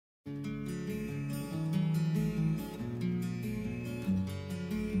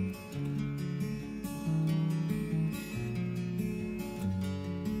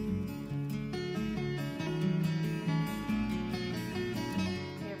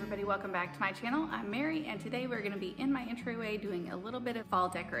welcome back to my channel. I'm Mary, and today we're going to be in my entryway doing a little bit of fall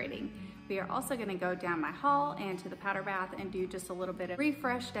decorating. We are also going to go down my hall and to the powder bath and do just a little bit of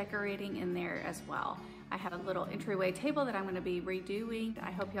refresh decorating in there as well. I have a little entryway table that I'm going to be redoing.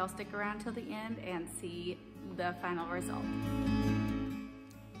 I hope y'all stick around till the end and see the final result.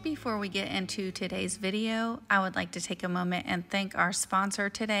 Before we get into today's video, I would like to take a moment and thank our sponsor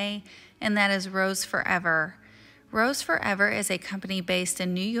today, and that is Rose Forever. Rose Forever is a company based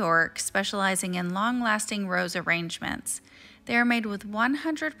in New York specializing in long-lasting rose arrangements. They are made with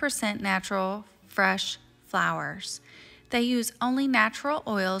 100% natural, fresh flowers. They use only natural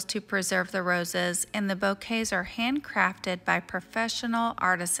oils to preserve the roses, and the bouquets are handcrafted by professional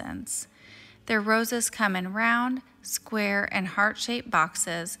artisans. Their roses come in round, square, and heart-shaped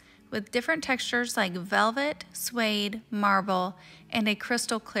boxes with different textures like velvet, suede, marble, and a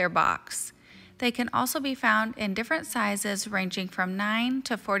crystal clear box. They can also be found in different sizes ranging from 9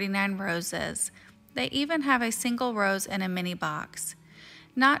 to 49 roses. They even have a single rose in a mini box.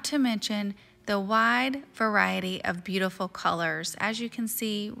 Not to mention the wide variety of beautiful colors. As you can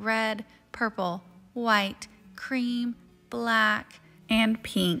see, red, purple, white, cream, black, and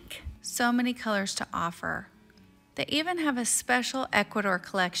pink. So many colors to offer. They even have a special Ecuador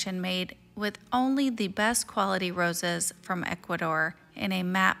collection made with only the best quality roses from Ecuador in a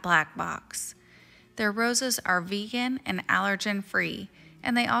matte black box. Their roses are vegan and allergen free,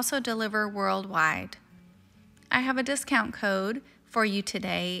 and they also deliver worldwide. I have a discount code for you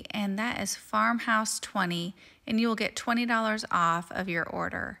today, and that is Farmhouse20, and you will get $20 off of your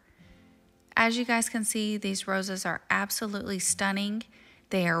order. As you guys can see, these roses are absolutely stunning.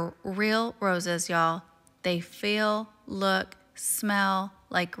 They are real roses, y'all. They feel, look, smell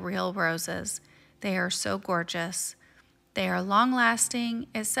like real roses. They are so gorgeous. They are long-lasting.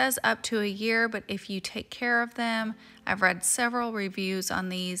 It says up to a year, but if you take care of them, I've read several reviews on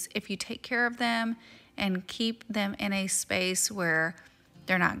these. If you take care of them and keep them in a space where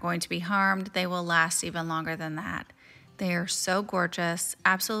they're not going to be harmed, they will last even longer than that. They are so gorgeous,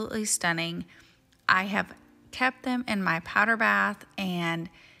 absolutely stunning. I have kept them in my powder bath, and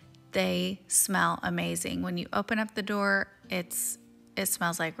they smell amazing. When you open up the door, it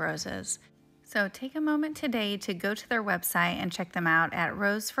smells like roses. So take a moment today to go to their website and check them out at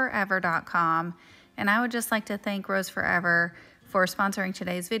roseforever.com. And I would just like to thank Rose Forever for sponsoring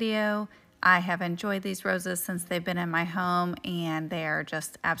today's video. I have enjoyed these roses since they've been in my home, and they are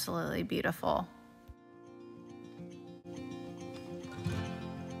just absolutely beautiful.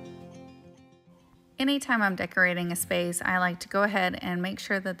 Anytime I'm decorating a space, I like to go ahead and make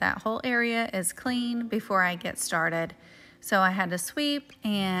sure that that whole area is clean before I get started. So I had to sweep,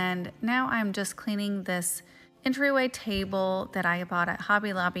 and now I'm just cleaning this entryway table that I bought at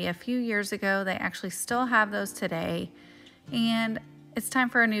Hobby Lobby a few years ago. They actually still have those today, and it's time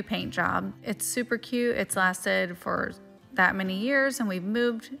for a new paint job. It's super cute. It's lasted for that many years, and we've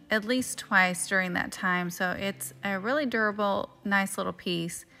moved at least twice during that time, so it's a really durable, nice little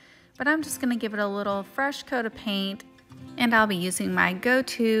piece. But I'm just gonna give it a little fresh coat of paint, and I'll be using my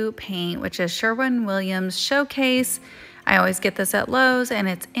go-to paint, which is Sherwin-Williams Showcase. I always get this at Lowe's, and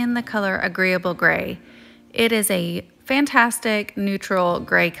it's in the color Agreeable Gray. It is a fantastic neutral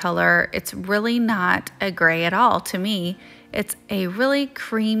gray color. It's really not a gray at all to me. It's a really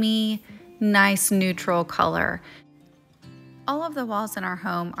creamy, nice neutral color. All of the walls in our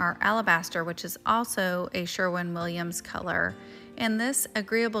home are alabaster, which is also a Sherwin-Williams color. And this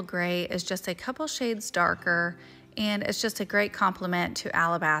Agreeable Gray is just a couple shades darker, and it's just a great complement to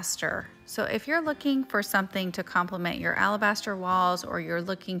alabaster. So if you're looking for something to complement your alabaster walls, or you're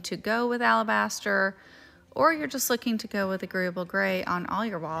looking to go with alabaster, or you're just looking to go with Agreeable Gray on all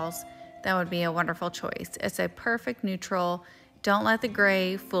your walls, that would be a wonderful choice. It's a perfect neutral. Don't let the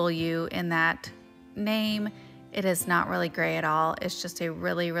gray fool you in that name. It is not really gray at all. It's just a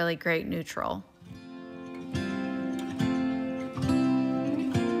really, really great neutral.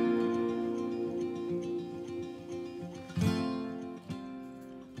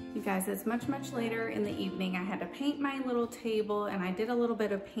 Guys, it's much later in the evening. I had to paint my little table, and I did a little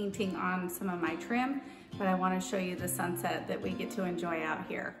bit of painting on some of my trim, but I want to show you the sunset that we get to enjoy out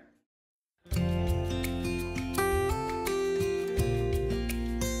here.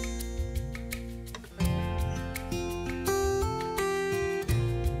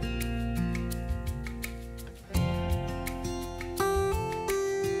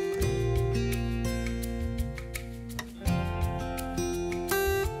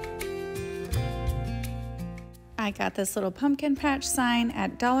 I got this little pumpkin patch sign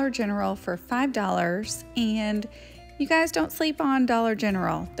at Dollar General for $5, and you guys don't sleep on Dollar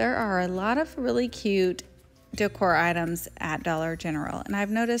General. There are a lot of really cute decor items at Dollar General. And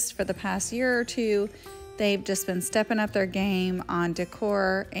I've noticed for the past year or two, they've just been stepping up their game on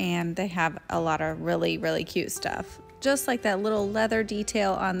decor, and they have a lot of really, really cute stuff. Just like that little leather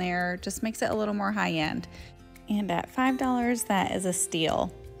detail on there just makes it a little more high end. And at $5, that is a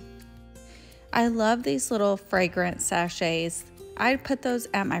steal. I love these little fragrance sachets. I put those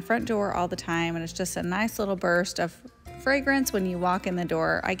at my front door all the time, and it's just a nice little burst of fragrance when you walk in the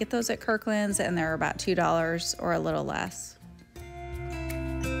door. I get those at Kirkland's, and they're about $2 or a little less.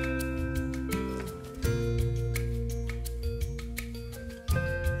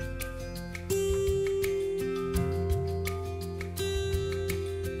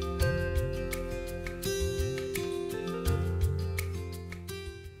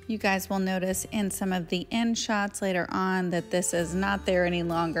 You guys will notice in some of the end shots later on that this is not there any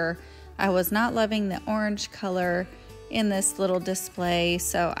longer. I was not loving the orange color in this little display,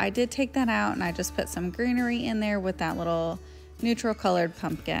 so I did take that out, and I just put some greenery in there with that little neutral colored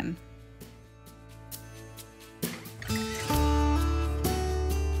pumpkin.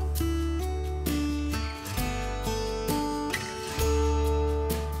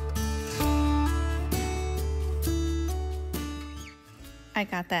 I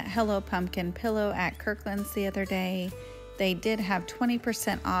got that Hello Pumpkin pillow at Kirkland's the other day. They did have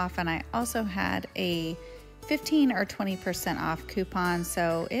 20% off, and I also had a 15 or 20% off coupon,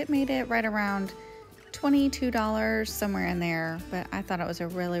 so it made it right around $22, somewhere in there. But I thought it was a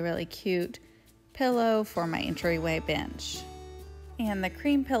really, really cute pillow for my entryway bench. And the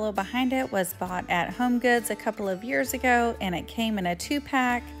cream pillow behind it was bought at Home Goods a couple of years ago, and it came in a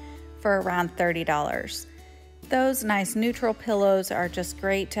 2-pack for around $30. Those nice neutral pillows are just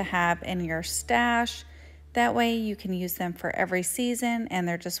great to have in your stash. That way you can use them for every season, and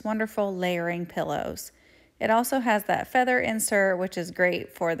they're just wonderful layering pillows. It also has that feather insert, which is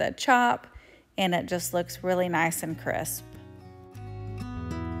great for the chop, and it just looks really nice and crisp.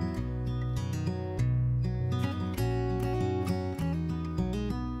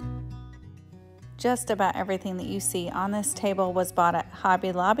 Just about everything that you see on this table was bought at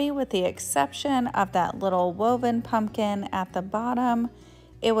Hobby Lobby, with the exception of that little woven pumpkin at the bottom.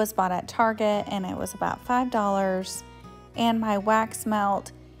 It was bought at Target, and it was about $5. And my wax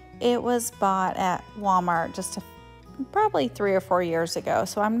melt, it was bought at Walmart just probably 3 or 4 years ago.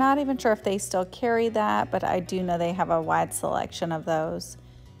 So I'm not even sure if they still carry that, but I do know they have a wide selection of those.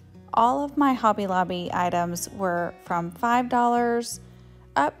 All of my Hobby Lobby items were from $5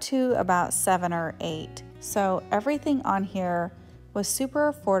 up to about $7 or $8. So everything on here was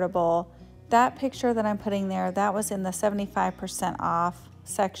super affordable. That picture that I'm putting there, that was in the 75% off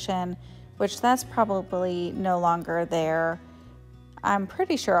section, which that's probably no longer there. I'm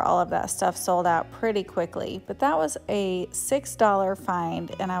pretty sure all of that stuff sold out pretty quickly, but that was a $6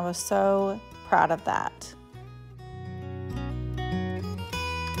 find, and I was so proud of that.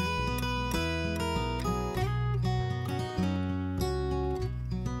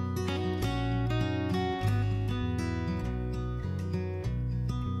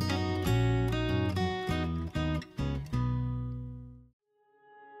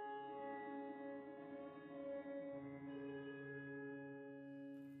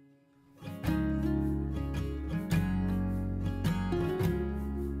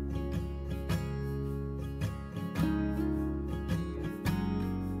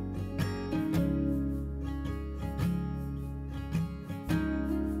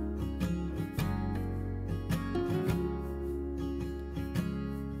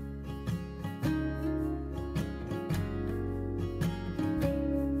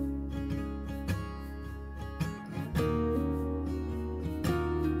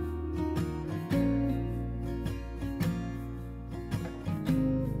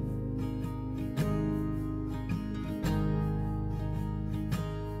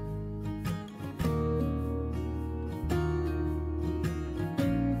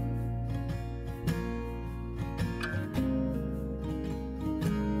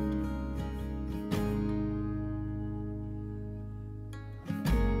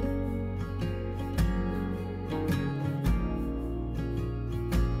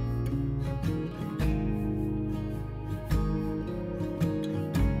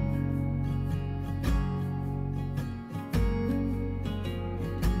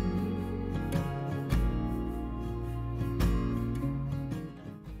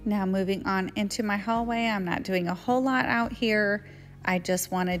 Now moving on into my hallway, I'm not doing a whole lot out here. I just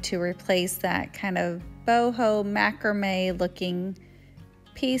wanted to replace that kind of boho macrame looking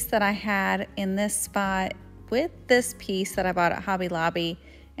piece that I had in this spot with this piece that I bought at Hobby Lobby.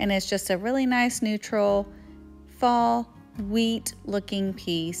 And it's just a really nice neutral fall wheat looking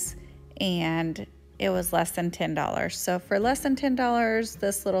piece. And it was less than $10. So for less than $10,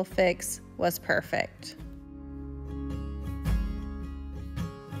 this little fix was perfect.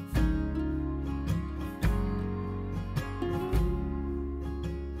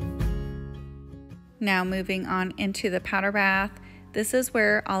 Now moving on into the powder bath. This is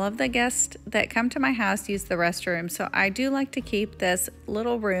where all of the guests that come to my house use the restroom. So I do like to keep this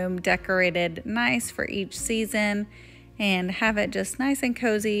little room decorated nice for each season and have it just nice and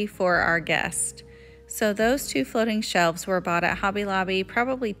cozy for our guests. So those 2 floating shelves were bought at Hobby Lobby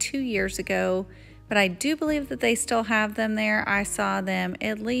probably 2 years ago, but I do believe that they still have them there. I saw them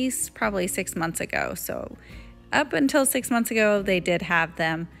at least probably 6 months ago. So up until 6 months ago, they did have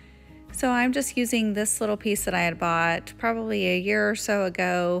them. So I'm just using this little piece that I had bought probably a year or so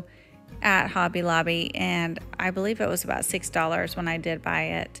ago at Hobby Lobby, and I believe it was about $6 when I did buy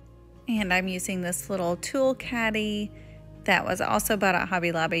it. And I'm using this little tool caddy that was also bought at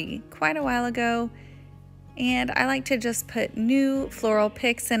Hobby Lobby quite a while ago. And I like to just put new floral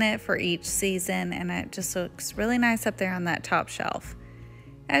picks in it for each season, and it just looks really nice up there on that top shelf.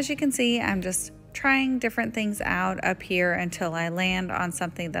 As you can see, I'm just trying different things out up here until I land on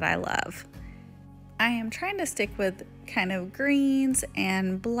something that I love. I am trying to stick with kind of greens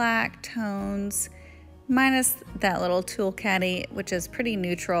and black tones, minus that little tool caddy, which is pretty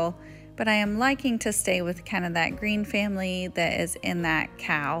neutral, but I am liking to stay with kind of that green family that is in that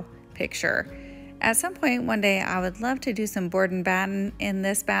cow picture. At some point one day, I would love to do some board and batten in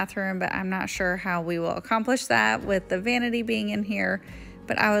this bathroom, but I'm not sure how we will accomplish that with the vanity being in here.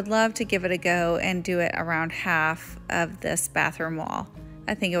 But I would love to give it a go and do it around half of this bathroom wall.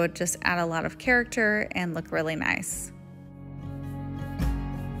 I think it would just add a lot of character and look really nice.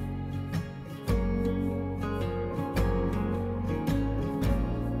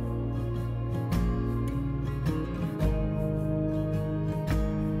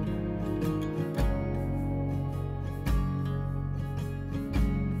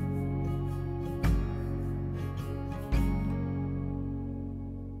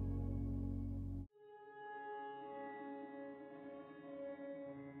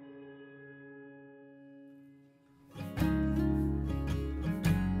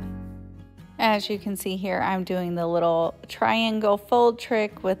 As you can see here, I'm doing the little triangle fold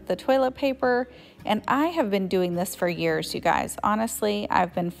trick with the toilet paper, and I have been doing this for years, you guys. Honestly,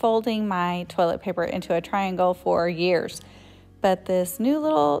 I've been folding my toilet paper into a triangle for years. But this new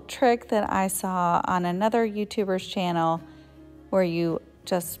little trick that I saw on another YouTuber's channel, where you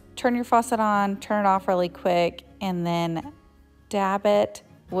just turn your faucet on, turn it off really quick, and then dab it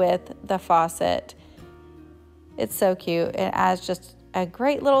with the faucet. It's so cute. It adds just a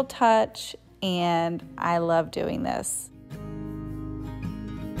great little touch, and I love doing this.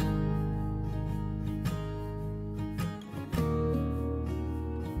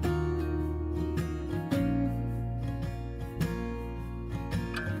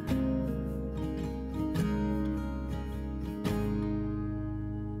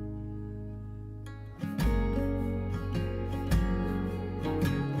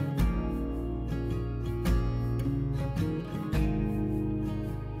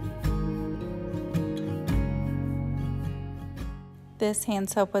 This hand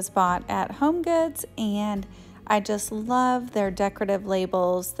soap was bought at Home Goods, and I just love their decorative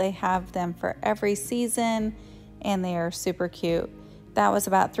labels. They have them for every season, and they are super cute. That was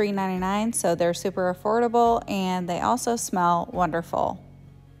about $3.99, so they're super affordable, and they also smell wonderful.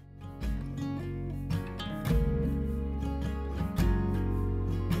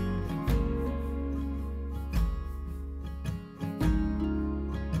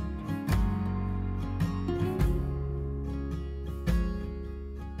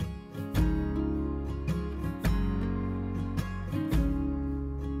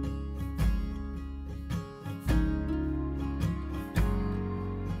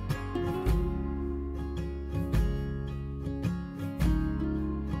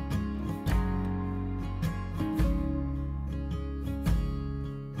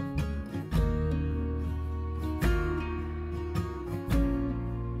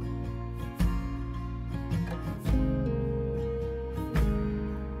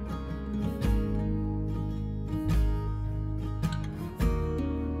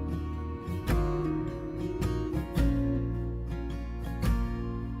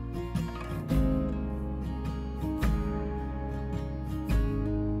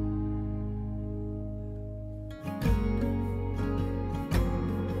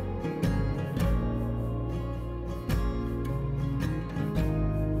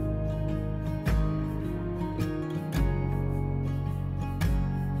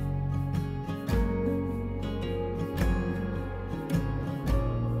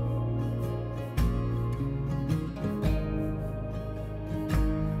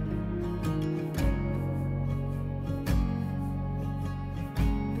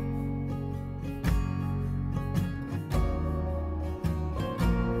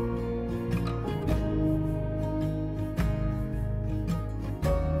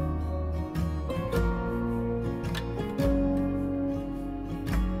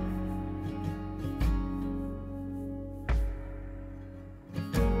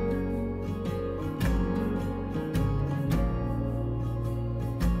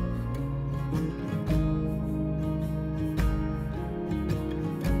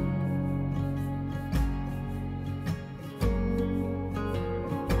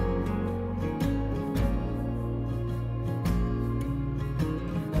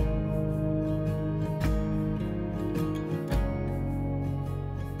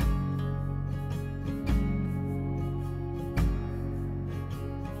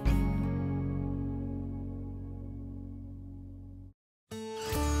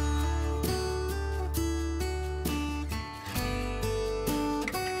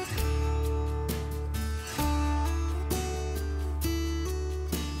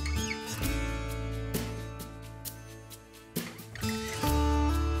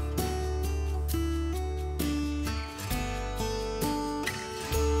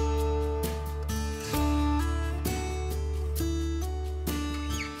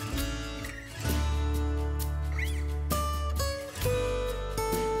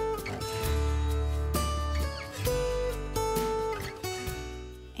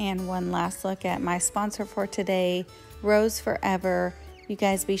 And one last look at my sponsor for today, Rose Forever. You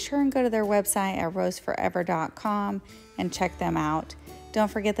guys be sure and go to their website at roseforever.com and check them out. Don't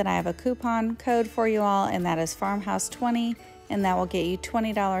forget that I have a coupon code for you all, and that is Farmhouse20, and that will get you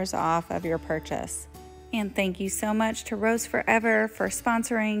 $20 off of your purchase. And thank you so much to Rose Forever for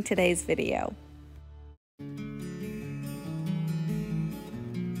sponsoring today's video.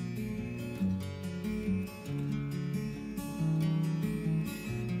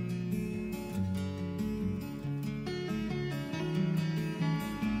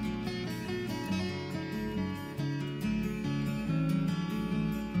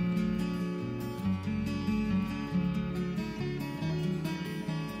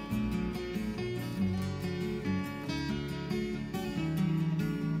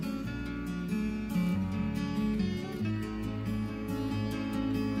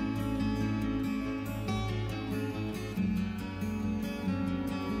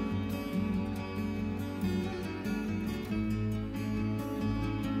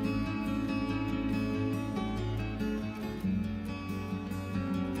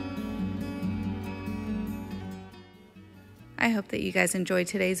 I hope that you guys enjoyed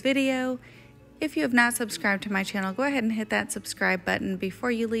today's video. If you have not subscribed to my channel, go ahead and hit that subscribe button before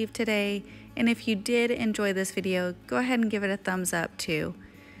you leave today. And if you did enjoy this video, go ahead and give it a thumbs up too.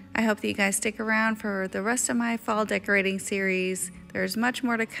 I hope that you guys stick around for the rest of my fall decorating series. There's much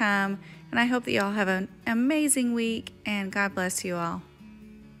more to come, and I hope that you all have an amazing week, and God bless you all.